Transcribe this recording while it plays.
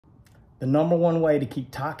The number one way to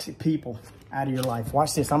keep toxic people out of your life.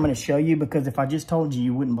 Watch this. I'm going to show you, because if I just told you,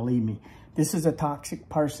 you wouldn't believe me. This is a toxic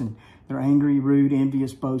person. They're angry, rude,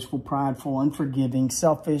 envious, boastful, prideful, unforgiving,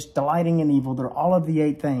 selfish, delighting in evil. They're all of the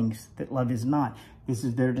 8 things that love is not. This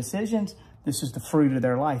is their decisions. This is the fruit of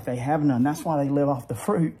their life. They have none. That's why they live off the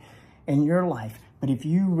fruit in your life. But if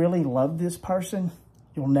you really love this person,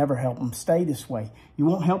 you'll never help them stay this way. You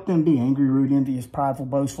won't help them be angry, rude, envious, prideful,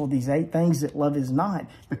 boastful, these 8 things that love is not,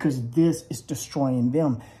 because this is destroying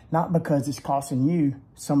them, not because it's costing you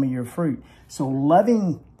some of your fruit. So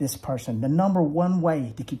loving this person, the number one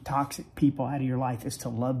way to keep toxic people out of your life is to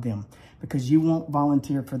love them, because you won't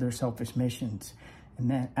volunteer for their selfish missions.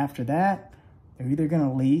 And then after that, they're either going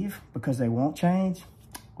to leave because they won't change,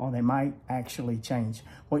 or they might actually change.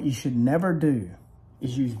 What you should never do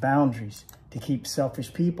is use boundaries to keep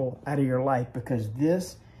selfish people out of your life, because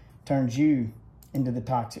this turns you into the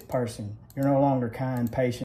toxic person. You're no longer kind, patient,